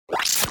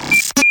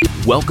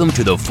Welcome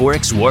to the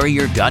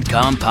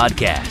ForexWarrior.com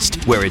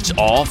podcast, where it's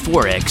all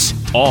Forex,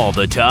 all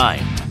the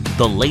time.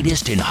 The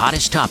latest and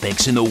hottest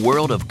topics in the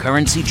world of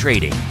currency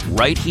trading,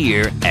 right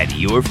here at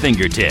your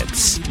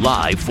fingertips.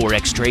 Live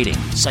Forex trading,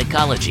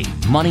 psychology,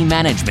 money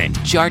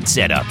management, chart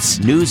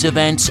setups, news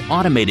events,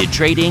 automated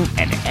trading,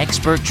 and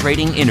expert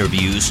trading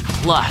interviews.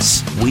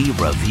 Plus, we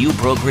review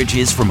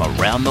brokerages from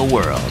around the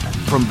world.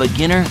 From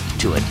beginner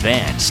to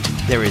advanced,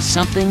 there is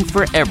something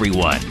for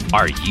everyone.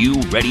 Are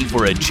you ready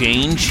for a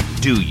change?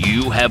 Do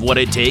you have what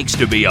it takes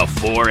to be a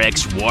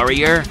Forex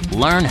warrior?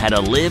 Learn how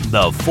to live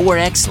the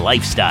Forex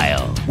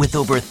lifestyle. With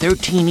over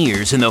 13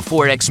 years in the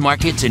Forex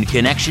markets and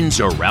connections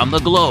around the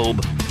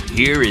globe,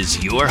 here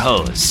is your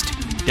host,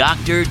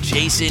 Dr.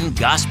 Jason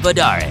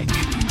Gospodarek.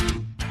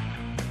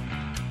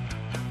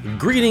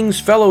 Greetings,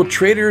 fellow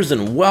traders,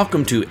 and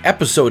welcome to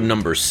episode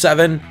number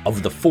 7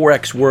 of the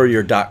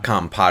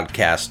ForexWarrior.com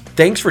podcast.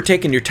 Thanks for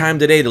taking your time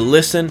today to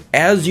listen.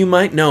 As you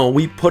might know,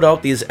 we put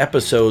out these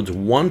episodes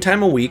one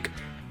time a week,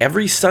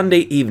 every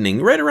Sunday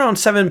evening, right around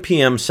 7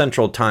 p.m.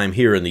 Central Time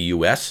here in the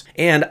U.S.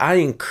 And I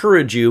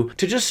encourage you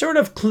to just sort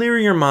of clear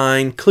your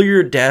mind, clear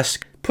your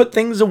desk, put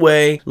things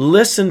away,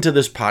 listen to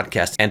this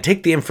podcast, and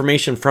take the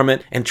information from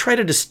it and try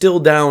to distill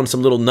down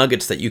some little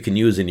nuggets that you can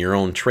use in your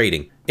own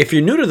trading. If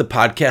you're new to the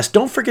podcast,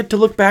 don't forget to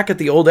look back at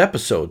the old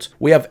episodes.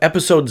 We have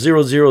episode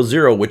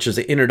 000, which is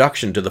the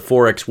introduction to the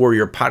Forex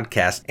Warrior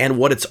podcast and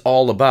what it's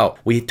all about.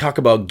 We talk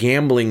about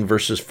gambling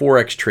versus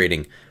Forex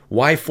trading,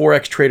 why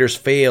Forex traders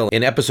fail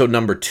in episode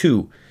number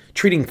 2,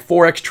 treating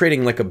Forex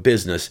trading like a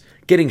business,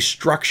 getting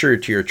structure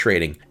to your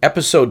trading.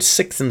 Episodes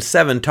 6 and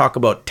 7 talk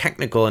about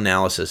technical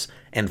analysis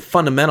and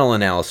fundamental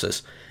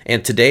analysis.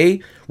 And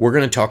today, we're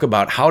going to talk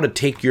about how to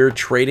take your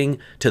trading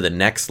to the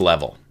next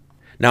level.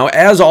 Now,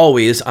 as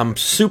always, I'm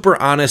super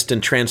honest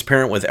and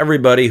transparent with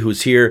everybody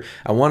who's here.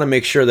 I want to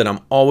make sure that I'm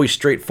always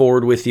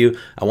straightforward with you.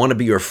 I want to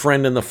be your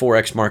friend in the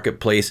Forex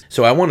marketplace,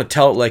 so I want to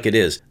tell it like it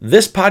is.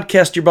 This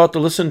podcast you're about to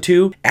listen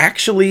to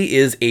actually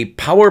is a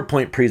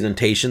PowerPoint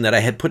presentation that I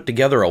had put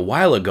together a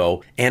while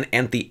ago, and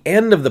at the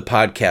end of the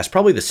podcast,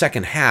 probably the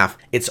second half,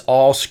 it's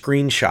all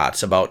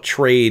screenshots about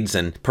trades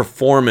and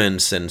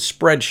performance and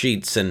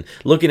spreadsheets and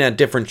looking at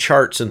different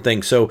charts and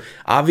things. So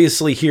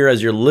obviously here,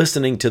 as you're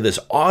listening to this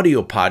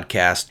audio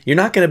podcast, you're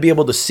not going to be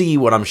able to see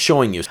what I'm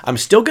showing you. I'm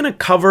still going to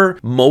cover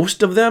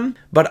most of them,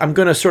 but I'm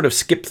going to sort of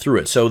skip through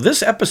it. So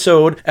this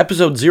episode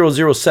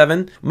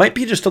 007, might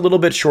be just a little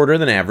bit shorter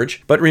than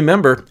average. But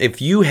remember, if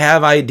you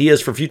have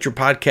ideas for future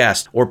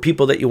podcasts or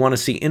people that you want to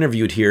see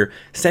interviewed here,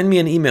 send me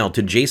an email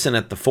to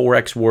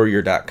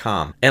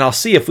jason@theforexwarrior.com, and I'll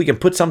see if we can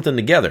put something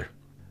together.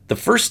 The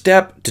first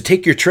step to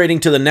take your trading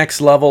to the next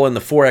level in the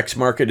Forex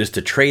market is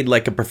to trade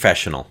like a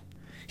professional.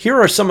 Here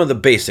are some of the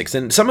basics,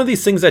 and some of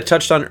these things I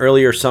touched on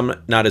earlier, some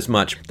not as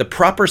much. The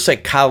proper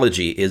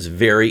psychology is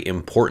very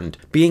important.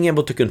 Being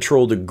able to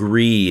control the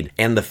greed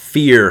and the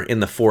fear in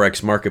the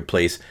Forex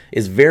marketplace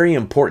is very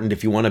important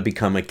if you want to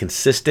become a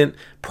consistent,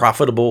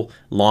 profitable,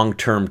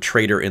 long-term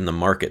trader in the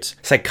markets.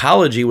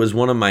 Psychology was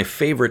one of my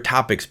favorite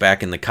topics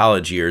back in the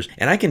college years,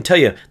 and I can tell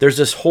you, there's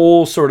this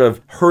whole sort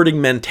of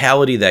herding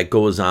mentality that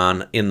goes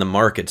on in the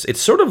markets.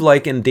 It's sort of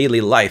like in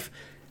daily life.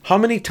 How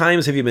many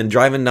times have you been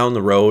driving down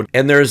the road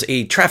and there's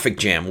a traffic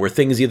jam where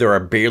things either are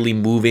barely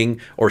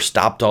moving or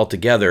stopped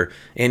altogether,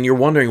 and you're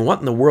wondering what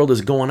in the world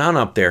is going on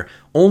up there,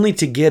 only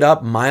to get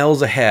up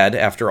miles ahead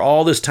after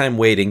all this time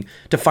waiting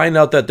to find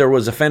out that there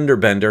was a fender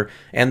bender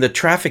and the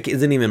traffic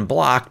isn't even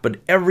blocked, but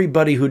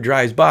everybody who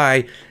drives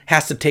by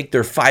has to take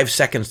their 5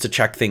 seconds to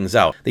check things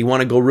out. They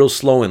want to go real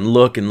slow and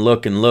look and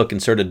look and look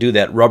and sort of do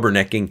that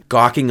rubbernecking,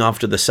 gawking off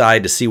to the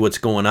side to see what's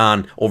going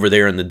on over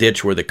there in the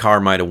ditch where the car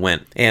might have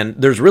went. And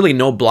there's really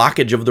no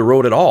blockage of the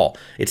road at all.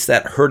 It's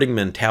that herding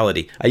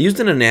mentality. I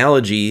used an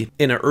analogy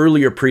in an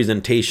earlier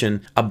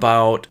presentation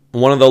about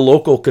one of the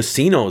local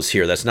casinos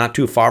here that's not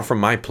too far from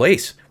my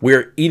place.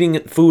 We're eating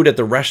food at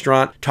the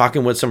restaurant,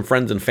 talking with some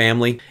friends and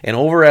family, and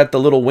over at the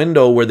little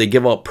window where they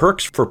give out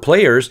perks for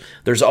players,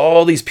 there's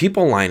all these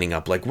people lining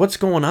up. Like, what's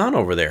going on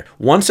over there?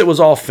 Once it was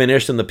all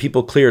finished and the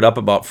people cleared up,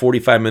 about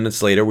 45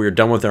 minutes later, we were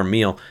done with our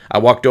meal. I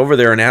walked over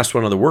there and asked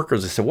one of the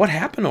workers, I said, "What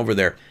happened over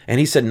there?" And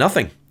he said,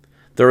 "Nothing.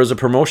 There was a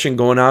promotion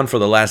going on for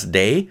the last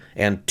day,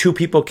 and 2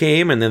 people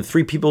came, and then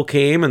 3 people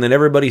came, and then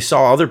everybody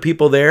saw other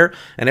people there,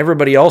 and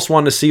everybody else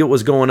wanted to see what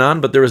was going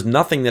on, but there was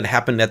nothing that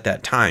happened at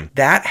that time."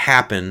 That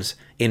happens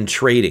in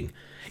trading.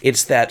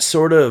 It's that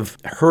sort of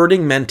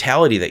herding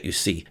mentality that you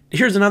see.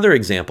 Here's another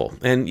example,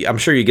 and I'm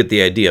sure you get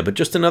the idea, but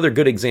just another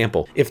good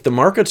example. If the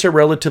markets are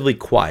relatively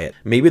quiet,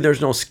 maybe there's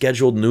no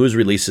scheduled news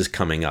releases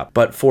coming up,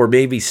 but for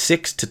maybe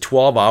 6 to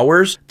 12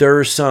 hours, there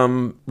are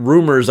some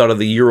rumors out of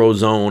the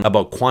Eurozone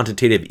about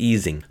quantitative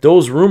easing.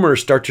 Those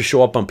rumors start to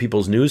show up on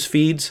people's news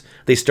feeds.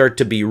 They start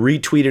to be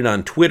retweeted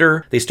on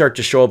Twitter. They start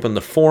to show up in the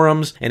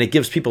forums, and it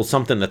gives people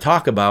something to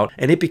talk about,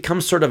 and it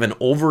becomes sort of an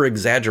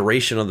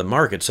over-exaggeration of the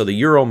market. So the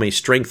euro may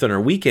strengthen or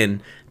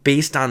weaken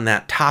based on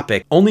that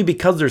topic, only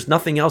because there's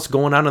nothing else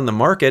going on in the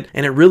market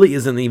and it really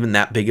isn't even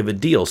that big of a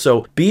deal.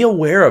 So be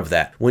aware of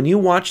that. When you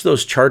watch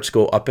those charts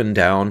go up and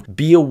down,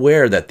 be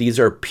aware that these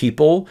are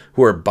people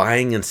who are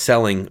buying and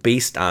selling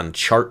based on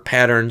chart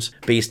patterns,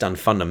 based on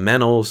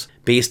fundamentals,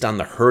 based on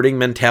the herding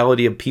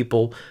mentality of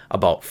people,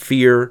 about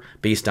fear,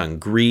 based on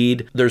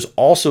greed. There's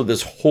also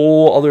this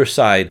whole other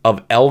side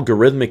of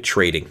algorithmic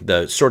trading,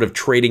 the sort of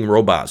trading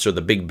robots or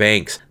the big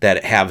banks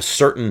that have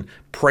certain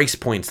price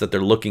points that they're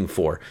looking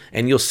for.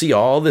 And you'll see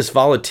all this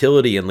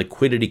volatility and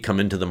liquidity come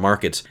into the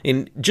markets.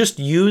 And just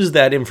use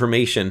that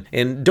information.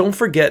 And don't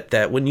forget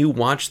that when you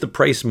watch the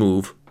price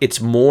move, it's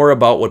more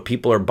about what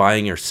people are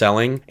buying or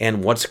selling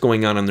and what's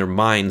going on in their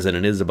minds than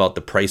it is about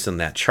the price in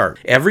that chart.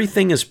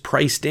 Everything is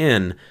priced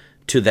in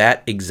to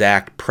that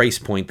exact price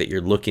point that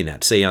you're looking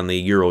at, say on the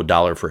euro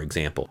dollar, for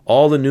example.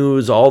 All the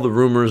news, all the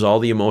rumors, all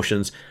the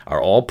emotions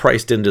are all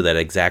priced into that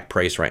exact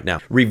price right now.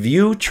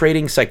 Review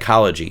trading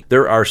psychology.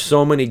 There are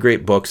so many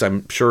great books.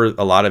 I'm sure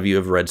a lot of you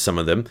have read some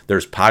of them.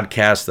 There's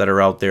podcasts that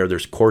are out there.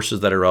 There's courses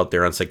that are out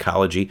there on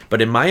psychology.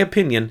 But in my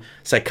opinion,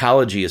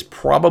 psychology is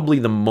probably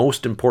the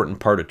most important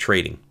part of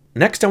trading.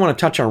 Next, I want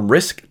to touch on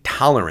risk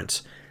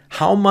tolerance.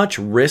 How much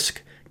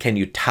risk can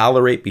you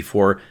tolerate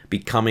before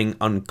becoming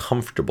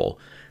uncomfortable?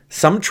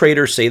 Some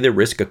traders say they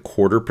risk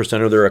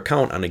 0.25% of their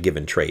account on a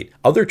given trade.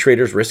 Other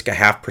traders risk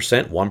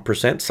 0.5%,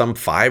 1%, some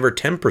 5 or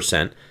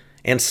 10%,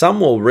 and some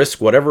will risk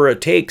whatever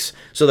it takes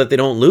so that they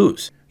don't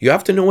lose. You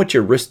have to know what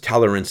your risk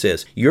tolerance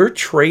is. Your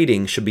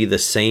trading should be the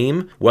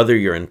same whether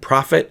you're in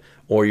profit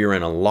or you're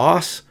in a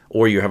loss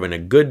or you're having a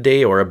good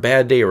day or a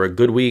bad day or a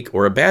good week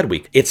or a bad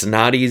week. It's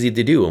not easy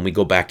to do, and we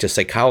go back to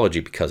psychology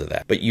because of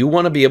that. But you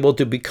want to be able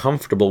to be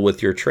comfortable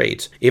with your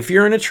trades. If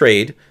you're in a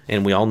trade,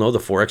 and we all know the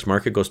Forex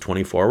market goes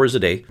 24 hours a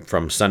day,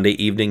 from Sunday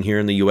evening here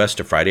in the US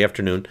to Friday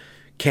afternoon,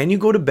 can you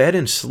go to bed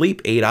and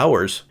sleep 8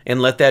 hours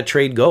and let that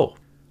trade go?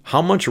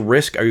 How much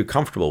risk are you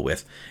comfortable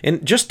with?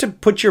 And just to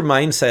put your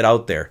mindset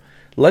out there,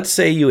 let's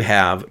say you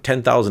have a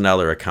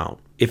 $10,000 account.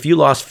 If you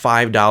lost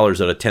 $5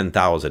 out of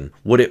 $10,000,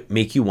 would it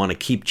make you want to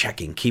keep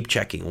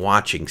checking,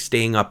 watching,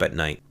 staying up at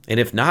night? And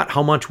if not,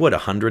 how much would?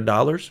 $100?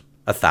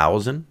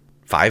 $1,000?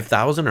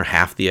 $5,000 or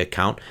half the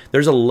account?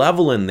 There's a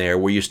level in there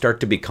where you start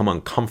to become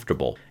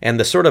uncomfortable. And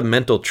the sort of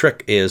mental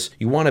trick is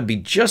you want to be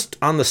just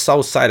on the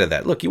south side of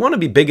that. Look, you want to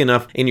be big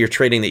enough in your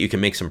trading that you can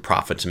make some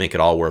profits and make it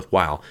all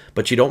worthwhile,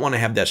 but you don't want to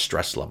have that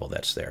stress level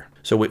that's there.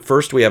 So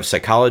first we have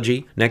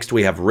psychology. Next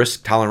we have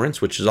risk tolerance,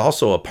 which is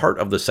also a part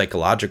of the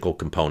psychological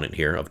component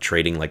here of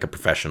trading like a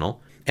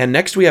professional. And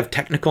next we have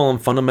technical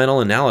and fundamental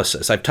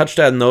analysis. I've touched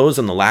on those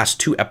in the last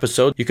 2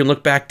 episodes. You can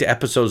look back to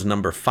episodes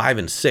number 5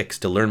 and 6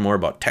 to learn more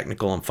about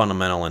technical and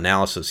fundamental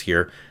analysis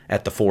here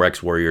at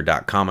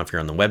theforexwarrior.com if you're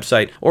on the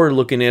website, or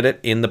looking at it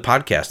in the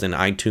podcast in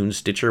iTunes,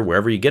 Stitcher,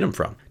 wherever you get them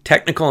from.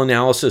 Technical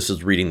analysis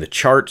is reading the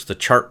charts, the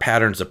chart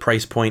patterns, the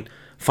price point.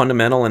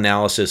 Fundamental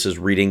analysis is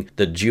reading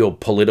the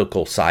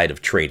geopolitical side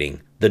of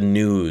trading, the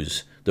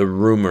news, the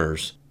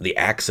rumors, the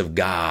acts of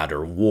God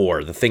or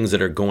war, the things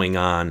that are going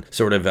on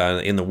sort of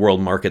in the world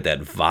market,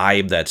 that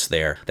vibe that's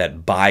there,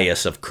 that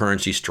bias of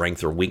currency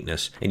strength or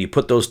weakness. And you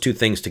put those two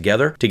things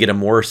together to get a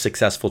more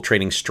successful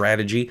trading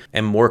strategy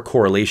and more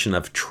correlation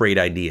of trade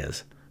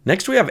ideas.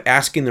 Next, we have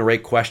asking the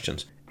right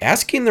questions.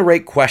 Asking the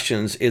right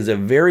questions is a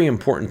very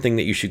important thing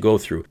that you should go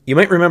through. You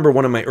might remember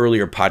one of my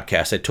earlier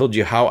podcasts. I told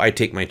you how I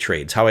take my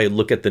trades, how I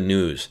look at the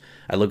news.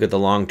 I look at the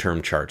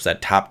long-term charts,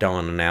 that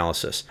top-down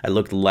analysis. I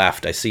look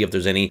left. I see if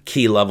there's any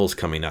key levels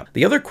coming up.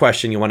 The other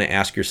question you want to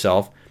ask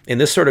yourself, and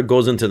this sort of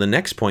goes into the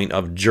next point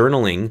of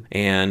journaling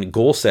and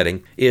goal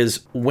setting,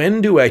 is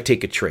when do I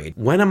take a trade?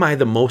 When am I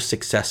the most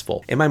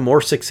successful? Am I more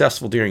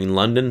successful during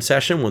London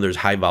session when there's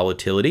high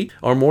volatility,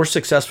 or more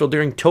successful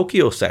during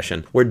Tokyo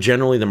session where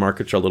generally the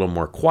markets are a little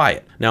more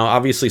quiet? Now,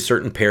 obviously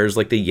certain pairs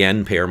like the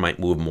yen pair might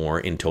move more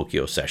in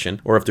Tokyo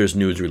session, or if there's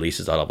news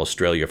releases out of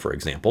Australia, for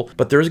example,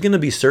 but there's going to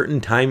be certain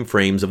time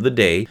frames of the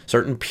day,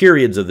 certain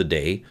periods of the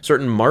day,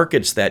 certain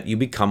markets that you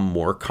become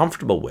more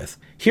comfortable with.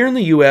 Here in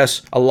the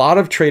US, a lot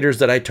of traders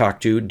that I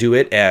talk to do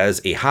it as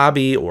a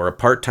hobby or a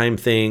part-time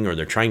thing, or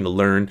they're trying to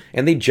learn,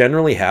 and they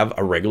generally have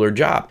a regular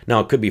job.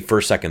 Now, it could be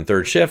first, second,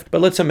 third shift, but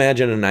let's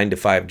imagine a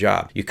 9-to-5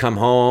 job. You come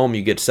home,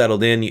 you get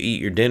settled in, you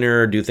eat your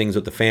dinner, do things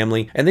with the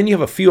family, and then you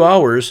have a few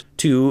hours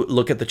to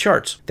look at the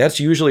charts. That's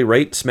usually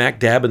right smack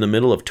dab in the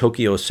middle of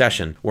Tokyo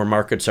session, where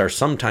markets are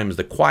sometimes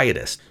the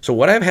quietest. So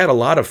what I've had a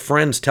lot of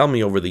friends tell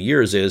me over the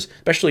years is,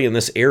 especially in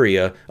this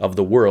area of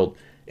the world,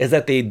 is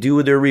that they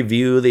do their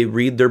review, they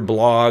read their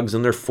blogs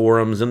and their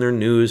forums and their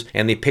news,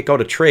 and they pick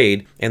out a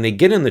trade, and they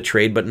get in the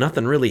trade, but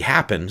nothing really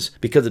happens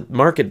because the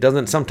market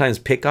doesn't sometimes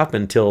pick up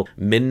until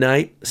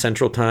midnight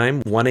Central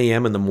Time, 1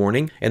 a.m. in the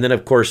morning, and then,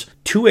 of course,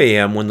 2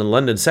 a.m. when the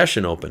London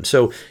session opens.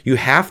 So you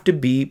have to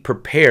be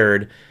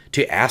prepared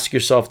to ask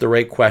yourself the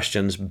right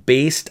questions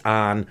based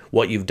on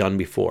what you've done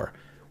before.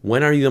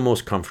 When are you the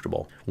most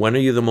comfortable? When are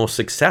you the most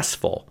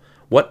successful?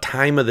 What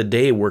time of the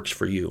day works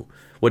for you?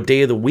 What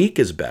day of the week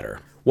is better?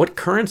 What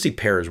currency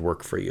pairs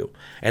work for you?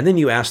 And then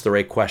you ask the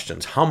right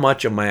questions. How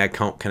much of my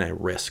account can I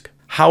risk?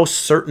 How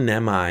certain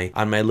am I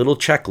on my little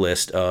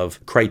checklist of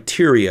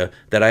criteria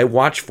that I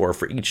watch for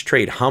each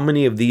trade? How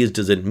many of these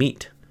does it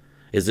meet?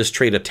 Is this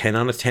trade a 10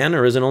 out of 10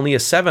 or is it only a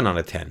 7 out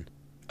of 10?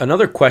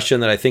 Another question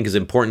that I think is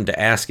important to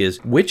ask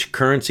is, which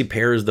currency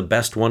pair is the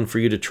best one for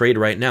you to trade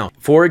right now?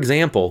 For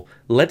example,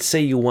 let's say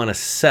you want to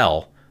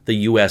sell the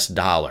US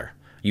dollar.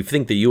 You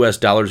think the US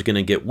dollar is going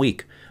to get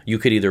weak. You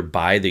could either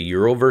buy the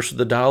euro versus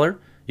the dollar.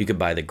 You could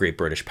buy the Great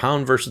British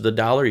Pound versus the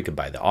dollar. You could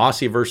buy the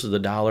Aussie versus the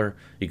dollar.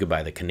 You could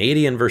buy the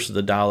Canadian versus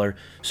the dollar.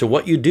 So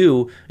what you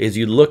do is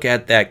you look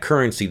at that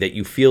currency that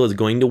you feel is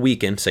going to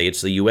weaken, say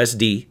it's the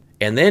USD,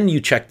 and then you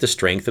check the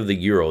strength of the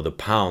euro, the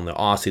pound, the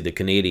Aussie, the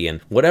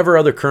Canadian, whatever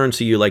other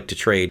currency you like to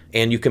trade,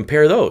 and you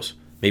compare those.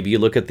 Maybe you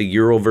look at the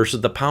euro versus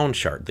the pound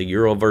chart, the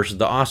euro versus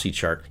the Aussie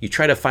chart. You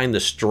try to find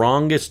the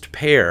strongest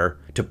pair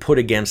to put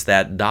against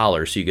that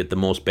dollar so you get the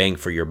most bang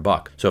for your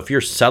buck. So if you're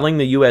selling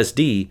the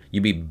USD,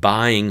 you'd be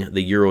buying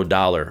the euro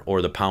dollar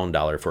or the pound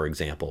dollar, for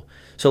example.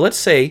 So let's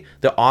say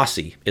the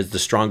Aussie is the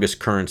strongest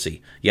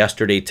currency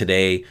yesterday,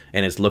 today,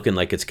 and it's looking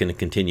like it's going to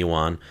continue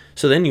on.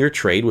 So then your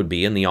trade would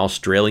be in the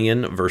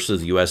Australian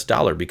versus US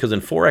dollar, because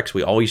in Forex,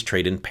 we always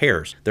trade in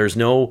pairs. There's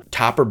no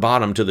top or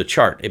bottom to the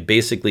chart. It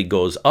basically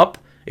goes up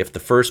if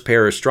the first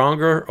pair is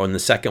stronger and the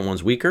second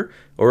one's weaker,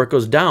 or it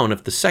goes down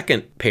if the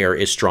second pair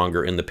is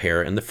stronger in the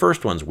pair and the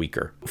first one's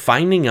weaker.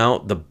 Finding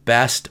out the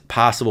best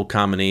possible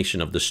combination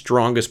of the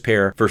strongest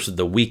pair versus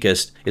the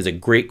weakest is a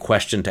great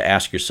question to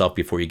ask yourself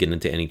before you get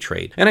into any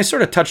trade. And I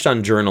sort of touched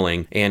on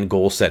journaling and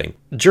goal setting.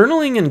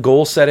 Journaling and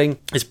goal setting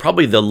is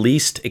probably the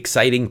least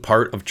exciting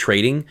part of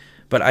trading,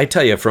 but I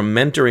tell you, from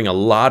mentoring a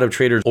lot of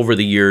traders over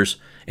the years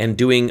and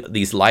doing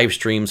these live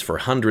streams for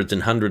hundreds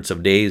and hundreds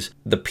of days,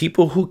 the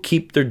people who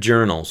keep their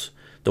journals,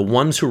 the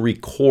ones who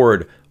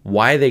record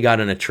why they got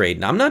in a trade.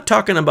 Now, I'm not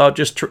talking about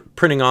just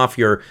printing off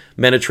your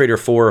MetaTrader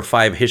 4 or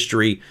 5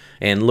 history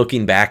and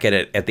looking back at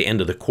it at the end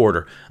of the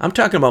quarter. I'm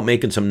talking about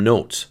making some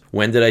notes.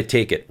 When did I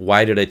take it?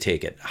 Why did I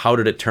take it? How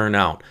did it turn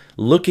out?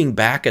 Looking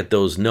back at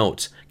those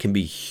notes can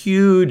be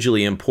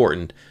hugely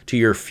important to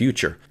your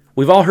future.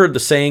 We've all heard the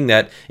saying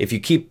that if you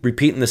keep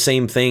repeating the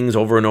same things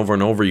over and over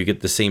and over, you get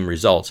the same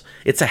results.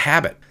 It's a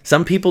habit.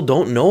 Some people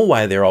don't know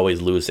why they're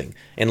always losing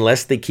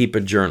unless they keep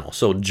a journal.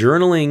 So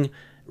journaling,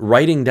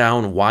 writing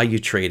down why you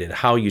traded,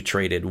 how you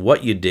traded,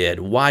 what you did,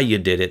 why you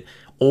did it,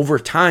 over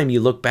time you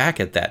look back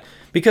at that.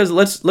 Because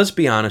let's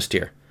be honest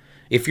here.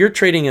 If you're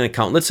trading an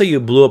account, let's say you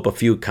blew up a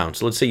few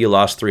accounts. Let's say you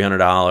lost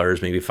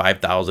 $300, maybe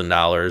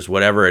 $5,000,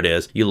 whatever it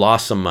is. You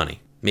lost some money.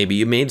 Maybe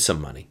you made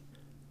some money.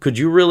 Could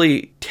you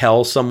really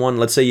tell someone,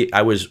 let's say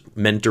I was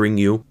mentoring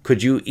you,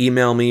 could you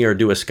email me or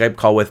do a Skype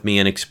call with me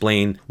and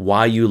explain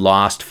why you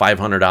lost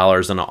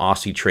 $500 on an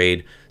Aussie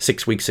trade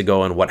 6 weeks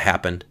ago and what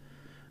happened?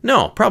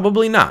 No,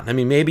 probably not. I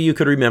mean, maybe you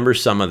could remember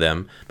some of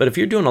them, but if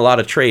you're doing a lot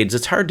of trades,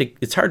 it's hard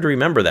to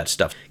remember that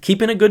stuff.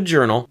 Keeping a good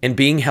journal and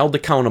being held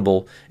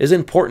accountable is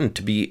important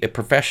to be a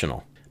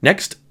professional.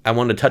 Next, I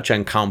want to touch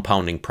on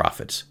compounding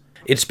profits.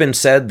 It's been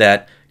said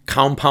that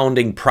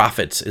compounding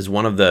profits is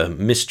one of the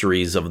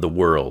mysteries of the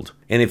world.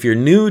 And if you're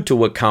new to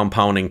what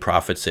compounding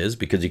profits is,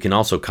 because you can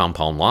also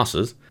compound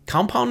losses,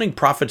 compounding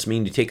profits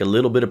mean you take a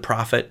little bit of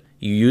profit,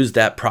 you use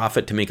that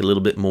profit to make a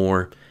little bit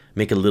more,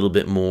 make a little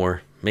bit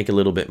more, make a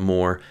little bit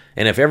more.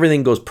 And if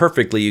everything goes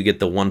perfectly, you get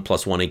the 1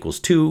 + 1 =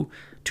 2,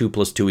 2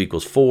 + 2 =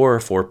 4,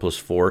 4 +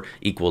 4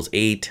 =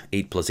 8,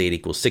 8 +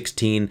 8 =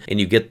 16, and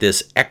you get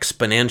this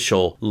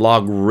exponential,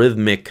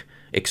 logarithmic,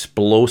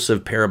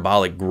 explosive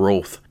parabolic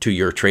growth to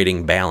your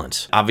trading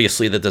balance.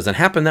 Obviously, that doesn't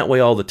happen that way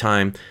all the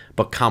time,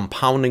 but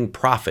compounding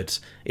profits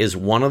is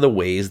one of the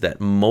ways that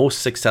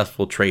most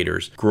successful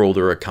traders grow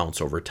their accounts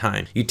over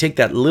time. You take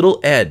that little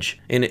edge,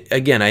 and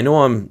again, I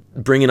know I'm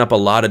bringing up a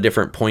lot of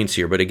different points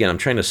here, but again, I'm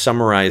trying to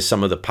summarize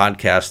some of the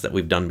podcasts that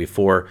we've done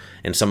before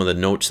and some of the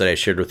notes that I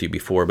shared with you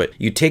before, but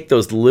you take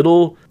those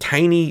little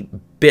tiny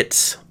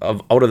bits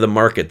out of the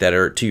market that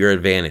are to your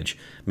advantage.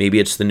 Maybe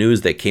it's the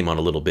news that came out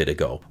a little bit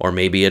ago, or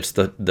maybe it's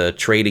the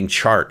trading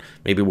chart.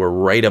 Maybe we're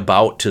right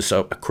about to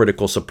a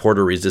critical support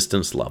or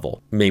resistance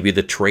level. Maybe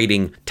the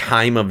trading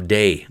time of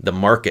day, the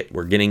market.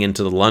 We're getting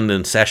into the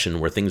London session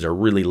where things are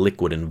really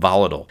liquid and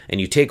volatile.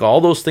 And you take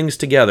all those things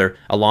together,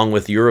 along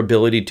with your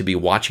ability to be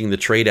watching the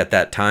trade at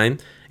that time,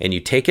 and you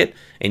take it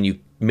and you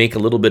make a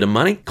little bit of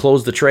money,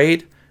 close the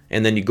trade,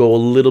 and then you go a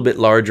little bit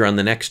larger on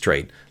the next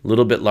trade, a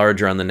little bit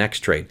larger on the next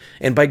trade.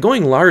 And by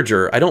going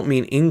larger, I don't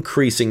mean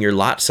increasing your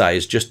lot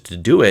size just to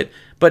do it,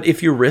 but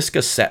if you risk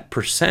a set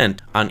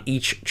percent on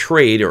each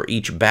trade or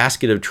each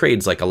basket of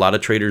trades like a lot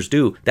of traders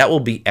do, that will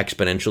be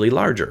exponentially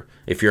larger.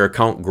 If your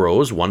account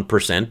grows,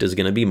 1% is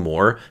going to be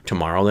more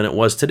tomorrow than it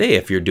was today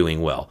if you're doing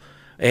well.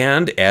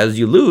 And as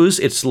you lose,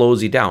 it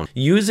slows you down.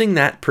 Using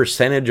that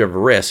percentage of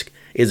risk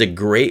is a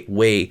great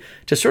way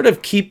to sort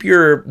of keep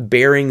your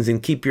bearings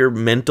and keep your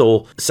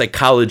mental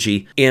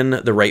psychology in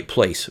the right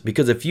place.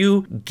 Because if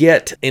you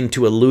get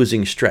into a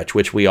losing stretch,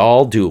 which we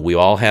all do, we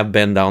all have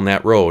been down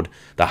that road,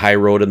 the high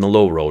road and the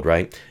low road,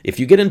 right? If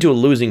you get into a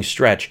losing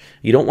stretch,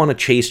 you don't want to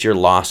chase your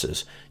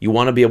losses. You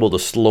want to be able to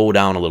slow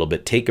down a little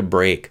bit, take a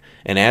break.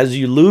 And as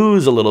you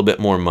lose a little bit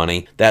more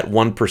money, that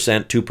 1%,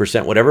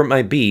 2%, whatever it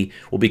might be,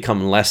 will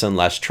become less and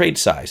less trade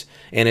size.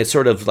 And it's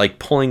sort of like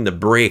pulling the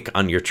brake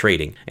on your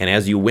trading. And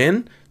as you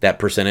win, that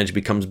percentage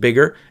becomes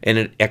bigger and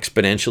it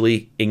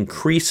exponentially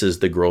increases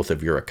the growth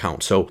of your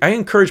account. So I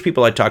encourage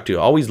people I talk to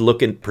always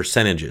look at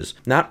percentages,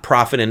 not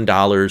profit in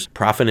dollars,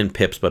 profit in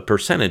pips, but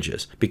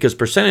percentages, because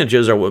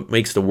percentages are what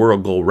makes the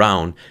world go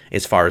round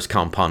as far as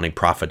compounding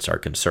profits are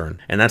concerned.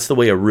 And that's the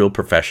way a real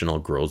professional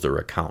grows their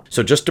account.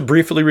 So just to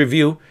briefly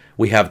review,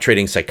 we have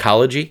trading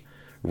psychology,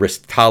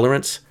 risk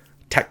tolerance,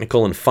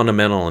 technical and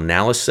fundamental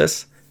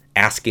analysis,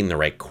 asking the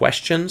right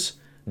questions,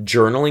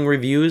 journaling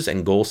reviews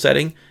and goal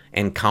setting,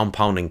 and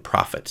compounding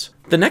profits.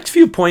 The next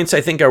few points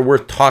I think are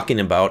worth talking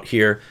about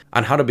here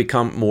on how to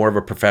become more of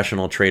a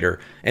professional trader.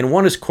 And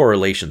one is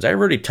correlations. I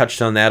already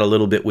touched on that a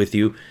little bit with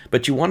you,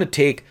 but you want to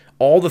take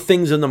all the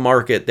things in the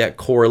market that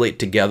correlate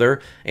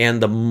together,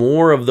 and the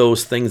more of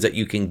those things that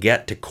you can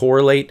get to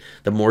correlate,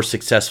 the more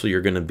successful you're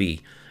going to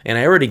be. And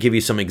I already give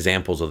you some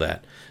examples of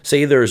that.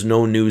 Say there's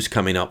no news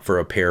coming up for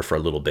a pair for a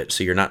little bit,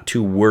 so you're not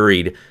too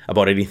worried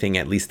about anything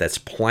at least that's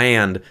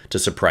planned to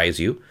surprise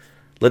you.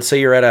 Let's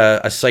say you're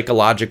at a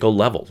psychological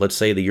level. Let's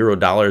say the euro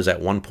dollar is at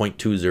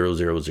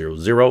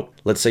 1.20000.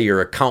 Let's say your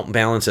account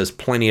balance has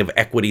plenty of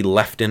equity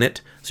left in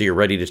it, so you're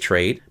ready to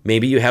trade.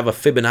 Maybe you have a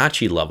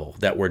Fibonacci level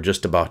that we're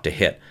just about to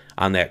hit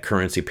on that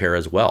currency pair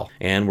as well.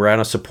 And we're at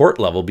a support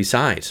level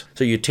besides.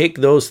 So you take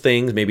those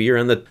things, maybe you're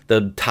in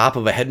the top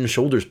of a head and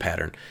shoulders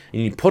pattern,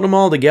 and you put them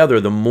all together.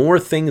 The more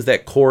things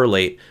that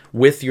correlate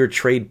with your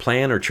trade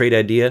plan or trade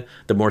idea,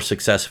 the more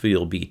successful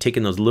you'll be.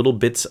 Taking those little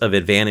bits of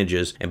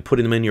advantages and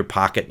putting them in your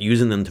pocket,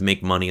 using them to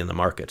make money in the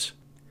markets.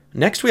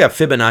 Next, we have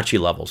Fibonacci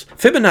levels.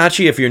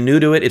 Fibonacci, if you're new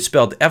to it, it's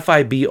spelled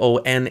Fibonacci,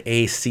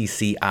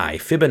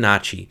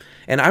 Fibonacci.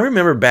 And I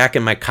remember back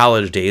in my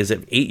college days,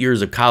 at 8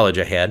 years of college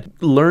I had,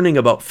 learning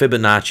about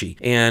Fibonacci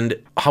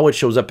and how it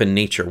shows up in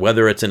nature,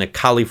 whether it's in a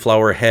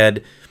cauliflower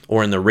head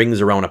or in the rings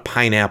around a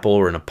pineapple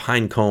or in a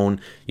pine cone.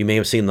 You may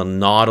have seen the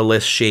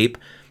nautilus shape.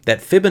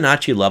 That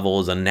Fibonacci level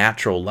is a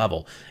natural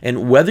level.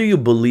 And whether you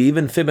believe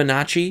in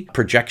Fibonacci,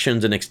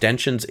 projections and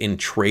extensions in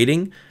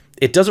trading,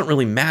 it doesn't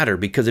really matter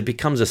because it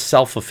becomes a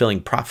self-fulfilling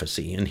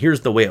prophecy. And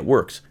here's the way it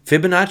works.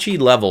 Fibonacci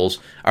levels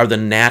are the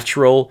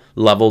natural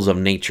levels of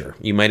nature.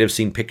 You might have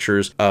seen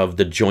pictures of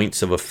the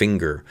joints of a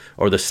finger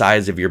or the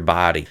size of your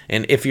body.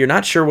 And if you're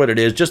not sure what it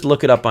is, just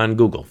look it up on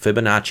Google.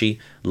 Fibonacci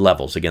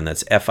levels. Again,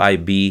 that's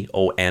Fibonacci.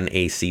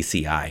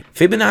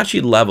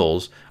 Fibonacci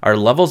levels are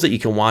levels that you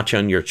can watch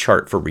on your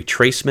chart for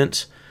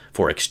retracements,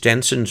 for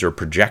extensions or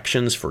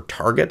projections, for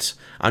targets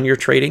on your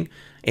trading.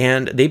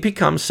 And they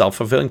become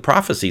self-fulfilling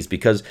prophecies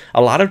because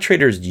a lot of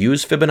traders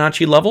use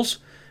Fibonacci levels.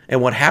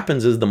 And what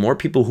happens is the more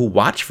people who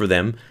watch for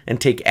them and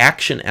take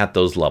action at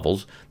those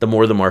levels, the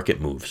more the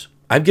market moves.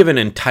 I've given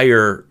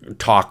entire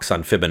talks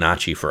on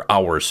Fibonacci for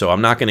hours, so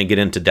I'm not going to get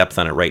into depth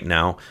on it right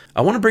now.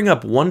 I want to bring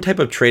up one type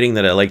of trading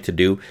that I like to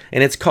do,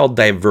 and it's called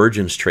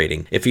divergence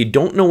trading. If you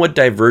don't know what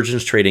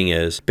divergence trading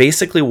is,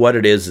 basically what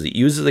it is it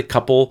uses a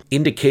couple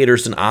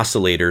indicators and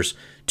oscillators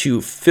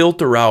to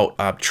filter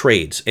out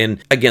trades.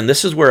 And again,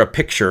 this is where a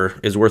picture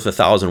is worth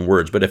 1,000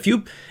 words. But if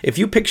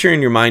you picture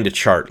in your mind a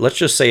chart, let's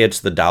just say it's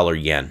the dollar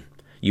yen,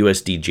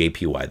 USD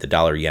JPY, the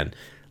dollar yen.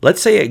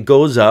 Let's say it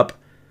goes up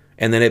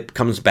and then it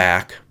comes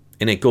back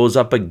and it goes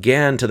up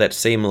again to that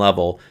same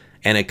level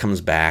and it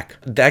comes back.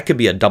 That could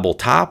be a double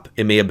top.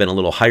 It may have been a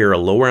little higher or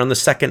lower on the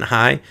second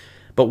high.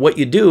 But what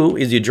you do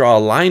is you draw a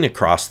line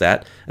across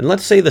that, and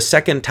let's say the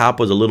second top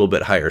was a little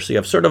bit higher. So you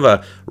have sort of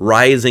a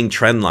rising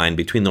trend line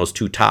between those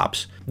two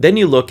tops. Then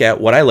you look at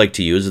what I like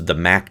to use is the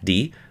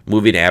MACD,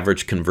 moving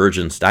average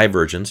convergence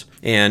divergence,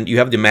 and you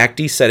have the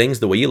MACD settings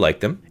the way you like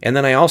them. And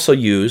then I also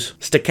use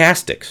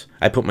stochastics.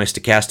 I put my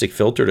stochastic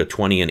filter to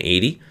 20 and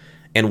 80,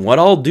 and what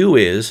I'll do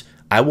is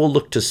I will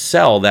look to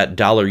sell that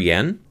dollar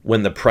yen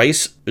when the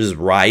price is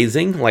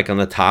rising, like on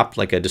the top,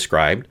 like I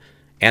described,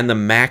 and the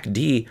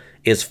MACD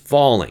is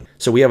falling.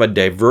 So we have a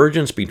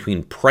divergence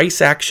between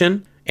price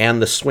action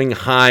and the swing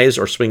highs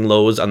or swing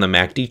lows on the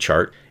MACD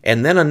chart.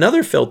 And then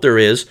another filter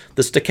is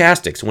the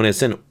stochastics. When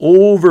it's in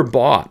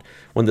overbought,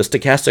 when the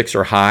stochastics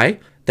are high,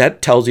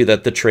 that tells you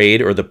that the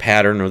trade or the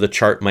pattern or the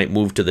chart might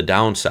move to the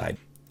downside.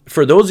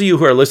 For those of you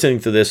who are listening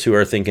to this who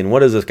are thinking,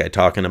 what is this guy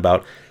talking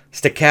about?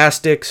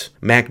 Stochastics,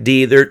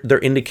 MACD, they're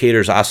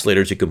indicators,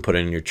 oscillators you can put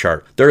in your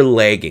chart. They're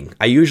lagging.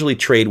 I usually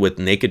trade with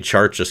naked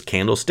charts, just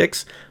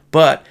candlesticks.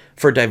 But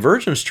for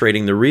divergence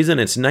trading, the reason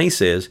it's nice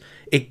is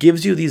it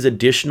gives you these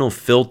additional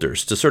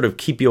filters to sort of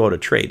keep you out of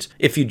trades.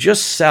 If you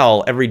just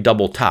sell every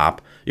double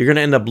top, you're going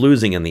to end up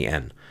losing in the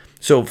end.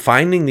 So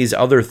finding these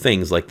other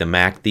things like the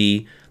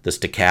MACD, the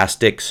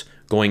stochastics,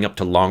 going up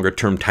to longer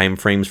term time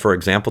frames, for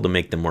example, to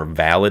make them more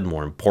valid,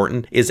 more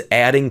important, is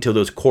adding to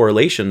those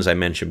correlations I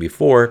mentioned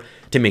before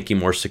to make you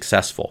more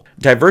successful.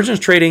 Divergence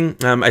trading,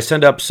 I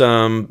send up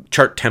some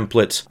chart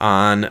templates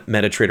on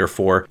MetaTrader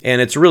 4,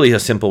 and it's really a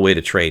simple way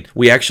to trade.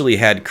 We actually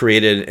had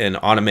created an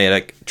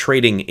automatic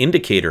trading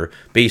indicator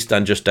based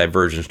on just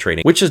divergence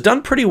trading, which has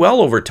done pretty well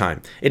over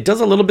time. It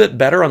does a little bit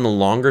better on the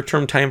longer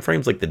term time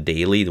frames like the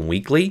daily and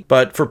weekly,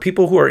 but for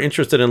people who are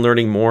interested in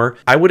learning more,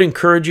 I would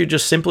encourage you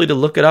just simply to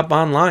look it up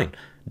online.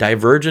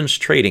 Divergence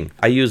trading.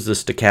 I use the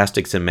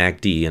stochastics and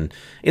MACD, and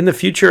in the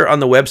future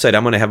on the website,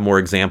 I'm going to have more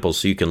examples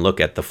so you can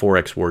look at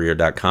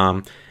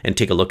theforexwarrior.com and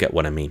take a look at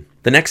what I mean.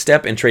 The next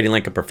step in trading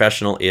like a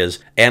professional is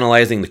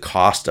analyzing the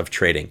cost of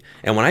trading.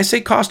 And when I say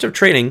cost of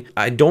trading,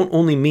 I don't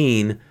only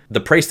mean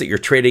the price that you're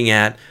trading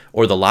at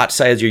or the lot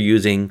size you're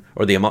using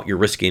or the amount you're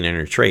risking in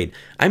your trade.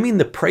 I mean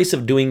the price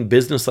of doing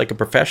business like a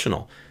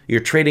professional. Your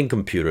trading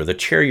computer, the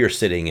chair you're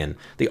sitting in,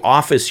 the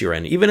office you're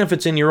in, even if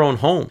it's in your own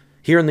home.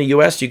 Here in the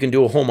US, you can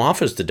do a home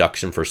office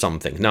deduction for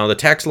something. Now, the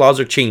tax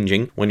laws are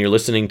changing. When you're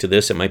listening to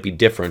this, it might be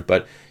different,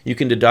 but you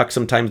can deduct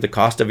sometimes the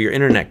cost of your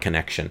internet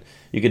connection.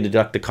 You can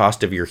deduct the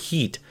cost of your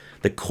heat,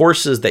 the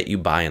courses that you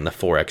buy in the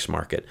Forex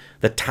market,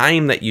 the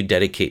time that you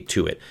dedicate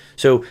to it.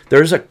 So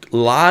there's a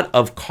lot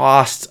of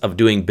costs of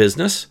doing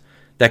business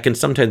that can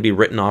sometimes be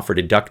written off or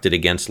deducted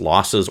against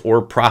losses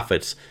or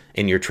profits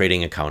in your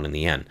trading account in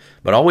the end.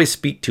 But always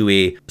speak to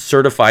a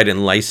certified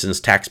and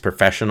licensed tax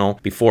professional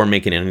before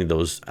making any of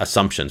those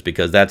assumptions,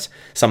 because that's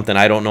something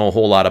I don't know a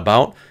whole lot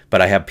about,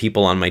 but I have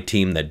people on my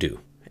team that do.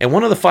 And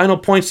one of the final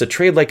points to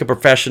trade like a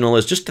professional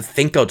is just to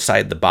think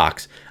outside the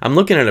box. I'm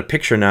looking at a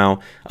picture now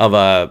of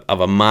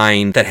a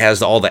mine that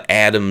has all the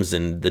atoms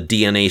and the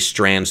DNA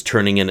strands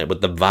turning in it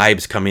with the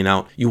vibes coming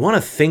out. You want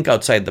to think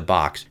outside the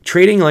box.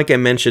 Trading, like I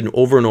mentioned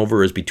over and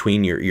over, is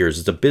between your ears.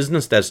 It's a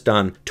business that's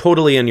done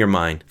totally in your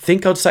mind.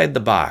 Think outside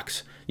the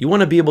box. You want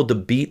to be able to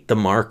beat the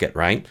market,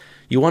 right?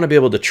 You want to be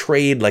able to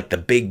trade like the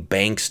big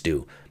banks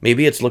do.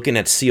 Maybe it's looking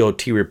at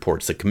COT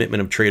reports, the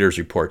commitment of traders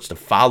reports, to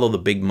follow the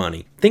big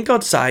money. Think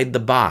outside the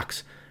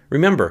box.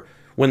 Remember,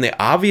 when the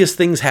obvious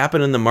things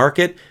happen in the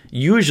market,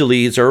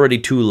 usually it's already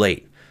too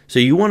late. So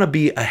you want to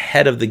be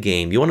ahead of the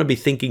game. You want to be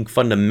thinking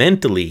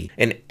fundamentally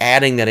and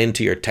adding that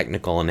into your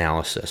technical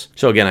analysis.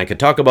 So again, I could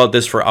talk about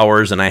this for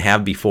hours, and I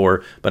have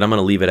before, but I'm going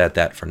to leave it at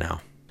that for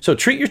now. So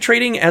treat your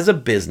trading as a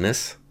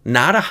business,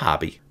 not a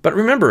hobby. But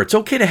remember, it's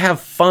okay to have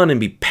fun and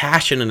be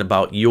passionate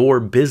about your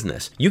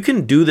business. You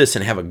can do this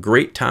and have a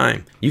great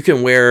time. You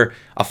can wear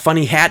a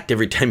funny hat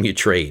every time you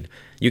trade.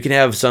 You can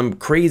have some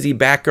crazy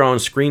background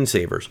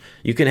screensavers.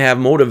 You can have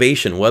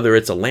motivation, whether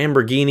it's a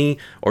Lamborghini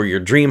or your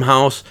dream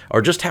house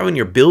or just having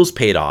your bills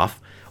paid off.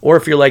 Or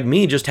if you're like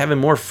me, just having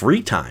more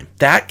free time.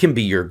 That can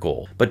be your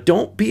goal. But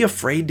don't be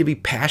afraid to be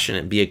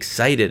passionate, be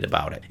excited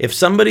about it. If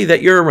somebody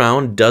that you're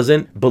around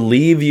doesn't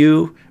believe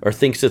you or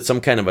thinks it's some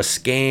kind of a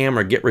scam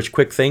or get rich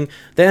quick thing,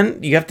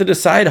 then you have to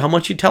decide how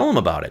much you tell them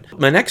about it.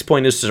 My next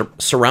point is to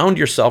surround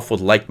yourself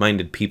with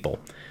like-minded people.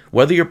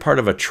 Whether you're part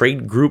of a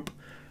trade group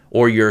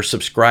or you're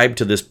subscribed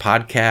to this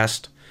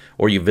podcast,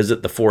 or you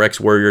visit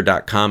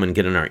theforexwarrior.com and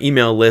get on our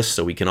email list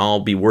so we can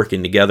all be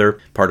working together,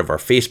 part of our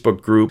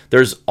Facebook group.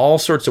 There's all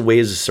sorts of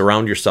ways to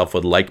surround yourself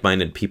with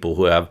like-minded people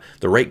who have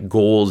the right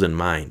goals in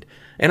mind.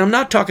 And I'm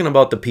not talking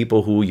about the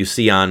people who you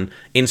see on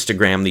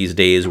Instagram these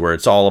days where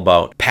it's all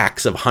about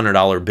packs of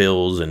 $100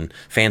 bills and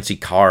fancy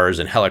cars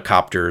and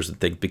helicopters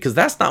and things, because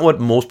that's not what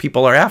most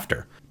people are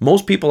after.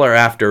 Most people are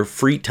after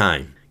free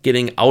time,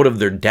 getting out of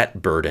their debt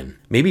burden,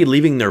 maybe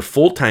leaving their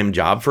full-time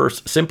job for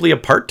simply a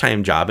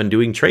part-time job and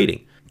doing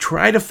trading.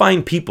 Try to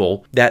find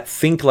people that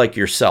think like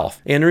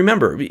yourself. And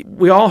remember,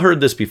 we all heard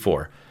this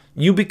before.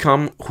 You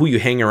become who you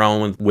hang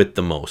around with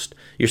the most.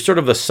 You're sort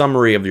of the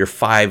summary of your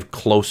 5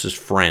 closest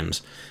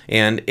friends.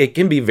 And it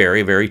can be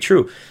very, very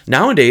true.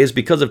 Nowadays,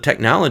 because of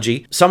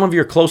technology, some of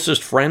your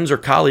closest friends or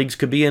colleagues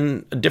could be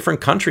in different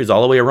countries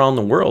all the way around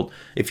the world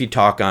if you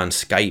talk on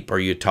Skype or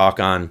you talk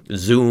on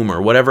Zoom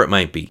or whatever it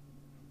might be.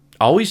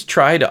 Always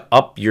try to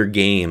up your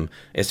game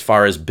as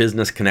far as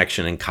business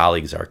connection and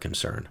colleagues are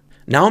concerned.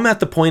 Now I'm at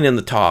the point in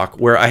the talk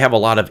where I have a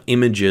lot of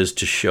images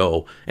to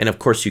show, and of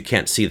course you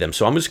can't see them.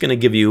 So I'm just going to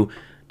give you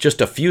just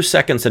a few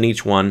seconds on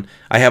each one.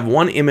 I have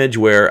one image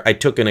where I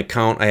took an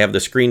account. I have the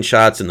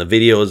screenshots and the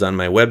videos on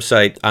my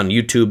website on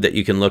YouTube that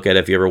you can look at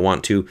if you ever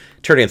want to,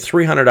 turning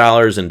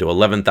 $300 into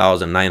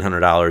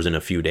 $11,900 in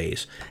a few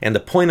days. And the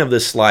point of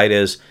this slide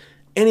is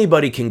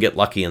anybody can get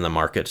lucky in the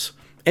markets.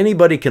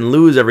 Anybody can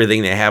lose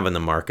everything they have in the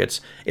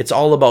markets. It's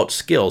all about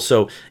skill.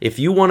 So if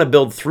you want to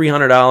build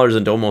 $300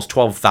 into almost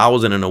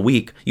 $12,000 in a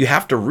week, you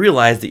have to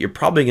realize that you're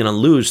probably going to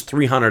lose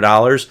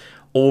 $300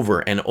 over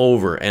and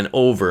over and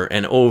over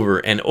and over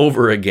and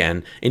over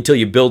again until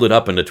you build it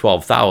up into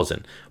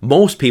 $12,000.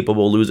 Most people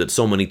will lose it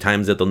so many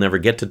times that they'll never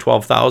get to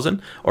 $12,000,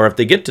 or if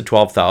they get to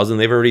 $12,000,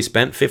 they've already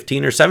spent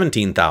 $15,000 or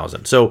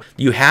 $17,000. So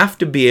you have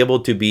to be able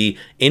to be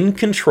in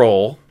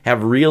control,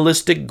 have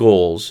realistic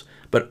goals,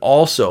 but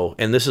also,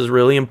 and this is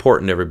really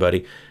important,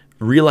 everybody,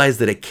 realize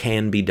that it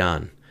can be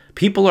done.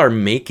 People are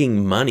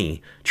making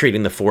money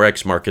trading the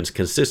Forex markets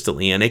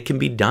consistently, and it can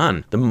be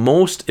done. The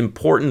most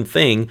important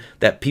thing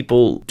that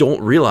people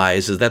don't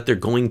realize is that they're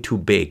going too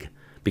big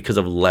because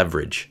of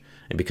leverage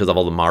and because of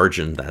all the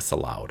margin that's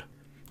allowed.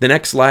 The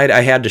next slide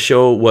I had to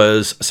show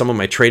was some of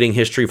my trading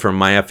history from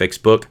my FX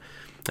book.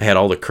 I had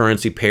all the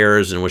currency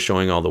pairs and was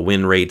showing all the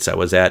win rates. I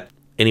was at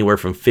anywhere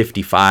from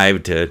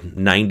 55 to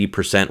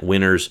 90%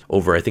 winners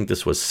over, I think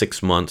this was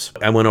 6 months.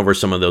 I went over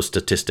some of those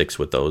statistics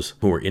with those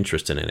who were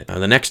interested in it.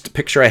 The next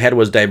picture I had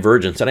was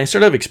divergence, and I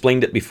sort of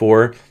explained it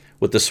before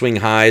with the swing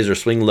highs or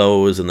swing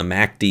lows and the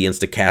MACD and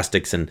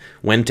stochastics and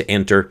when to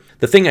enter.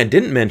 The thing I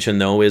didn't mention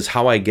though is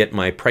how I get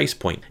my price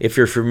point. If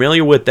you're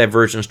familiar with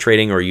divergence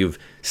trading or you've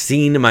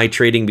seen my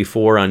trading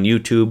before on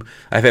YouTube,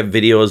 I've had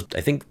videos,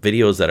 I think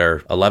videos that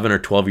are 11 or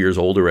 12 years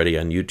old already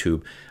on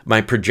YouTube. My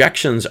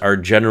projections are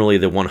generally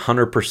the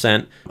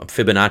 100%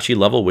 Fibonacci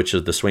level, which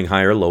is the swing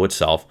high or low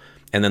itself,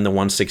 and then the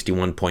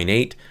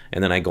 161.8,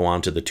 and then I go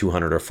on to the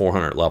 200 or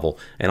 400 level,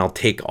 and I'll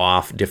take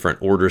off different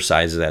order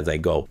sizes as I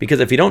go. Because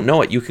if you don't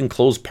know it, you can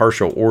close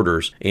partial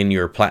orders in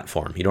your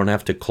platform. You don't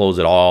have to close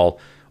it all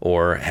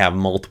or have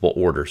multiple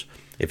orders.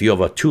 If you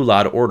have a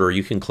 2-lot order,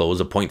 you can close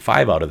a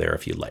 0.5 out of there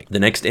if you'd like. The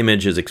next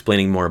image is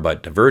explaining more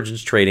about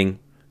divergence trading.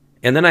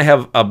 And then I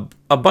have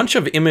a bunch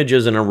of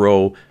images in a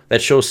row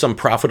that show some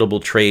profitable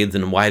trades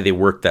and why they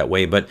work that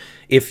way. But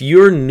if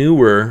you're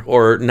newer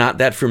or not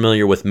that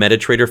familiar with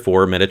MetaTrader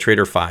 4,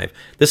 MetaTrader 5,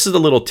 this is a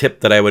little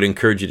tip that I would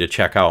encourage you to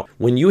check out.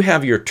 When you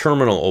have your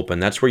terminal open,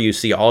 that's where you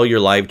see all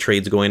your live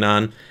trades going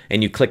on,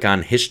 and you click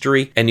on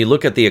history and you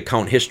look at the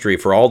account history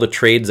for all the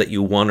trades that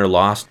you won or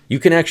lost. You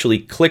can actually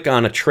click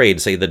on a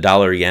trade, say the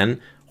dollar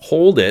yen,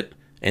 hold it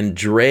and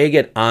drag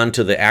it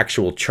onto the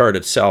actual chart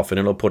itself, and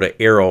it'll put an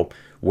arrow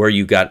where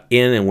you got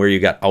in and where you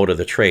got out of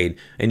the trade.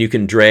 And you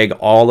can drag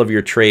all of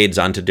your trades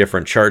onto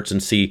different charts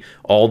and see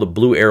all the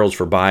blue arrows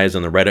for buys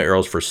and the red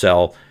arrows for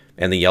sell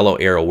and the yellow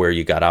arrow where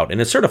you got out.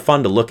 And it's sort of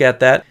fun to look at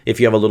that. If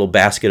you have a little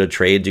basket of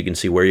trades, you can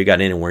see where you got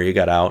in and where you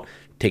got out,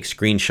 take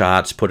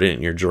screenshots, put it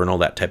in your journal,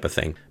 that type of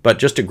thing. But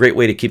just a great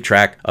way to keep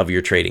track of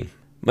your trading.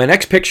 My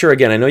next picture,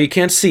 again, I know you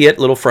can't see it, a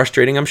little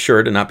frustrating, I'm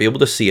sure, to not be able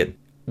to see it.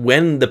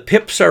 When the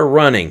pips are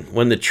running,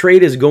 when the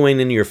trade is going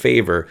in your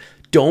favor,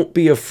 don't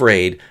be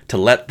afraid to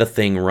let the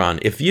thing run.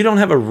 If you don't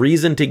have a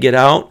reason to get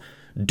out,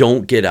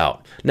 don't get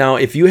out. Now,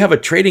 if you have a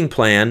trading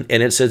plan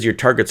and it says your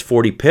target's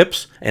 40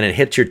 pips and it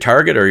hits your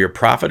target or your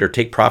profit or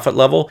take profit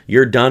level,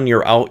 you're done,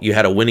 you're out, you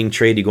had a winning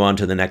trade, you go on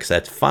to the next,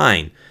 that's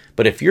fine.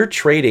 But if you're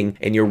trading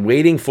and you're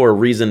waiting for a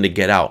reason to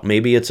get out,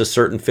 maybe it's a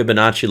certain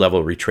Fibonacci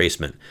level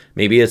retracement,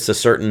 maybe it's a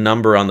certain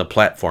number on the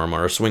platform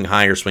or a swing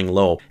high or swing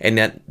low,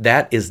 and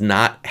that is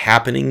not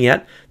happening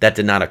yet, that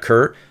did not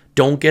occur,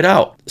 don't get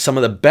out. Some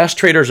of the best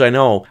traders I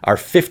know are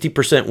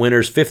 50%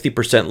 winners,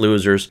 50%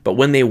 losers, but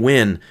when they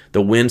win,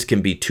 the wins can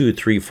be 2,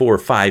 3, 4,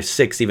 5,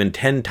 6, even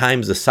 10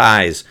 times the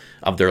size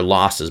of their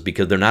losses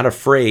because they're not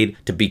afraid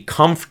to be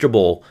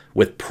comfortable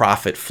with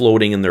profit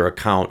floating in their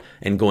account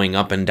and going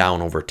up and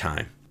down over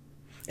time.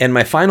 And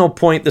my final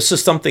point, this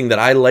is something that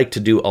I like to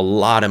do a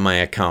lot in my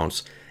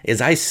accounts, is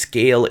I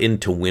scale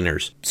into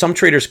winners. Some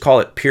traders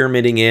call it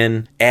pyramiding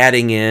in,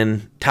 adding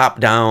in,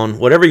 top down,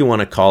 whatever you want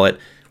to call it.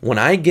 When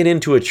I get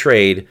into a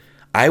trade,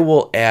 I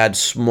will add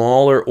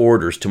smaller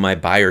orders to my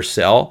buy or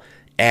sell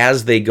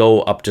as they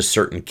go up to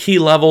certain key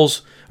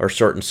levels or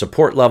certain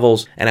support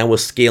levels, and I will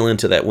scale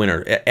into that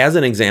winner. As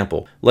an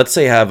example, let's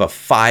say I have a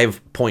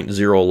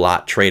 5.0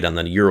 lot trade on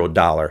the euro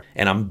dollar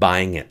and I'm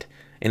buying it,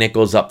 and it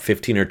goes up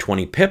 15 or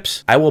 20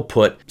 pips. I will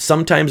put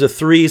sometimes a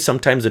 3,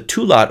 sometimes a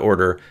 2 lot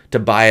order to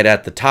buy it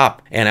at the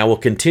top, and I will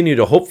continue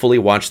to hopefully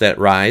watch that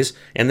rise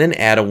and then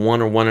add a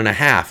 1 or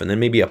 1.5 and then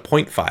maybe a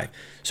 0.5.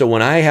 So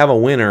when I have a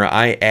winner,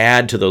 I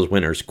add to those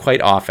winners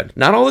quite often.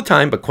 Not all the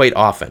time, but quite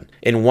often.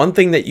 And one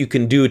thing that you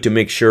can do to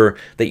make sure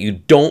that you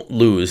don't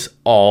lose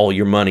all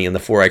your money in the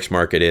Forex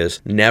market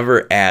is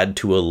never add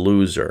to a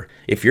loser.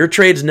 If your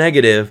trade's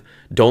negative,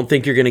 don't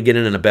think you're going to get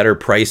in at a better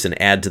price and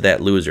add to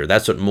that loser.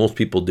 That's what most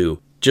people do.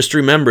 Just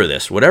remember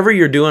this. Whatever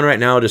you're doing right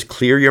now, just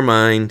clear your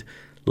mind.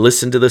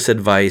 Listen to this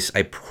advice.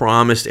 I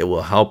promise it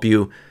will help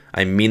you.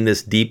 I mean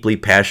this deeply,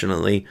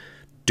 passionately.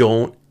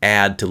 Don't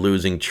add to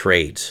losing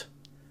trades.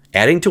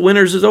 Adding to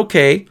winners is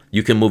okay.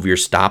 You can move your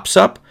stops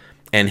up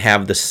and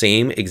have the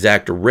same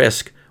exact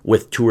risk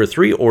with 2 or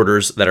 3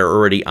 orders that are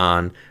already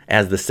on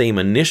as the same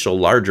initial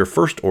larger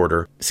first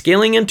order.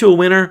 Scaling into a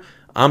winner,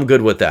 I'm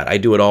good with that. I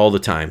do it all the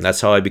time.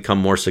 That's how I become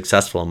more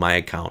successful in my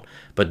account.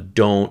 But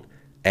don't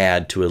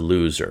add to a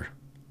loser.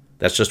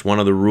 That's just one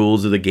of the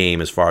rules of the game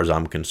as far as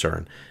I'm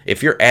concerned.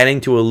 If you're adding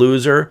to a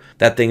loser,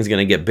 that thing's going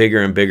to get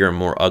bigger and bigger and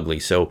more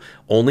ugly. So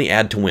only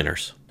add to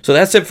winners. So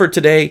that's it for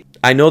today.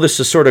 I know this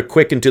is sort of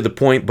quick and to the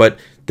point, but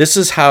this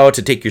is how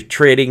to take your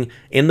trading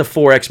in the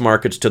Forex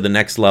markets to the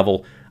next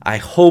level. I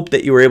hope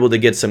that you were able to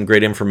get some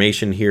great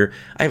information here.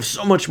 I have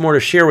so much more to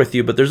share with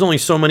you, but there's only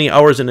so many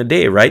hours in a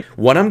day, right?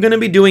 What I'm going to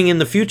be doing in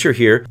the future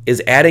here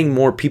is adding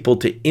more people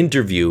to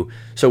interview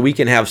so we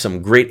can have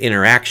some great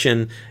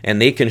interaction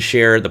and they can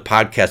share the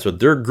podcast with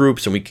their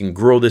groups and we can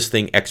grow this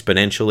thing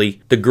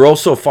exponentially. The growth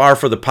so far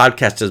for the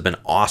podcast has been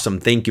awesome.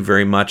 Thank you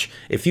very much.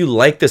 If you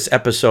like this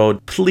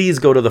episode, please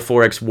go to the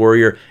Forex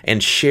Warrior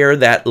and share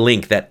that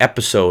link, that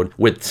episode,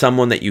 with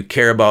someone that you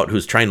care about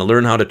who's trying to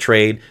learn how to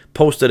trade.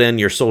 Post it in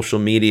your social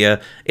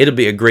media. It'll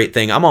be a great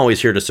thing. I'm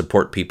always here to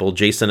support people.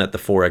 Jason at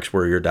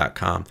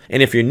theforexwarrior.com.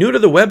 And if you're new to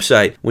the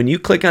website, when you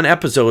click on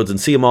episodes and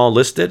see them all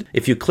listed,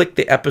 if you click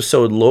the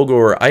episode logo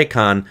or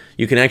icon,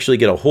 you can actually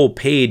get a whole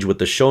page with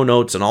the show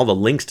notes and all the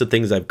links to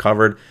things I've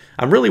covered.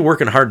 I'm really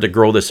working hard to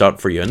grow this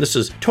out for you. And this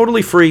is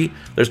totally free.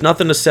 There's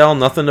nothing to sell,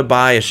 nothing to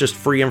buy. It's just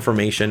free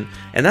information.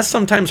 And that's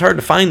sometimes hard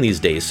to find these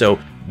days. So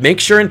make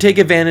sure and take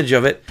advantage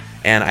of it.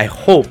 And I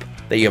hope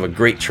that you have a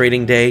great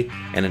trading day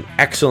and an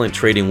excellent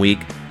trading week.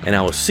 And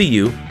I will see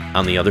you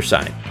on the other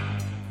side.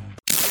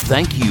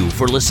 Thank you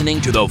for listening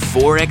to the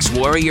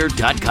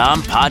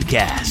ForexWarrior.com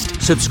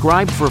podcast.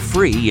 Subscribe for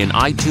free in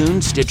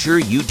iTunes, Stitcher,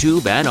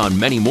 YouTube, and on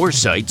many more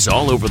sites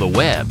all over the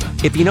web.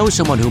 If you know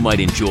someone who might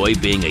enjoy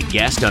being a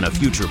guest on a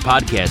future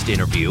podcast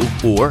interview,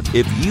 or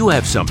if you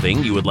have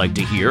something you would like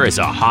to hear as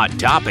a hot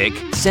topic,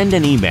 send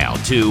an email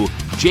to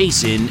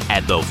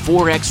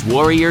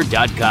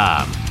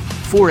jason@theforexwarrior.com.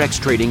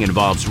 Forex trading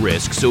involves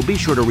risk, so be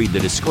sure to read the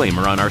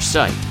disclaimer on our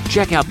site.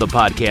 Check out the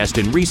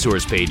podcast and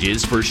resource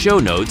pages for show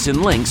notes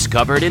and links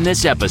covered in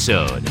this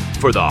episode.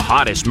 For the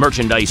hottest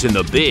merchandise in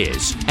the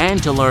biz,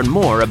 and to learn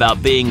more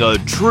about being a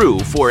true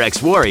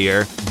Forex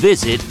warrior,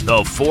 visit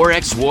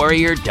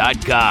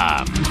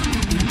theforexwarrior.com.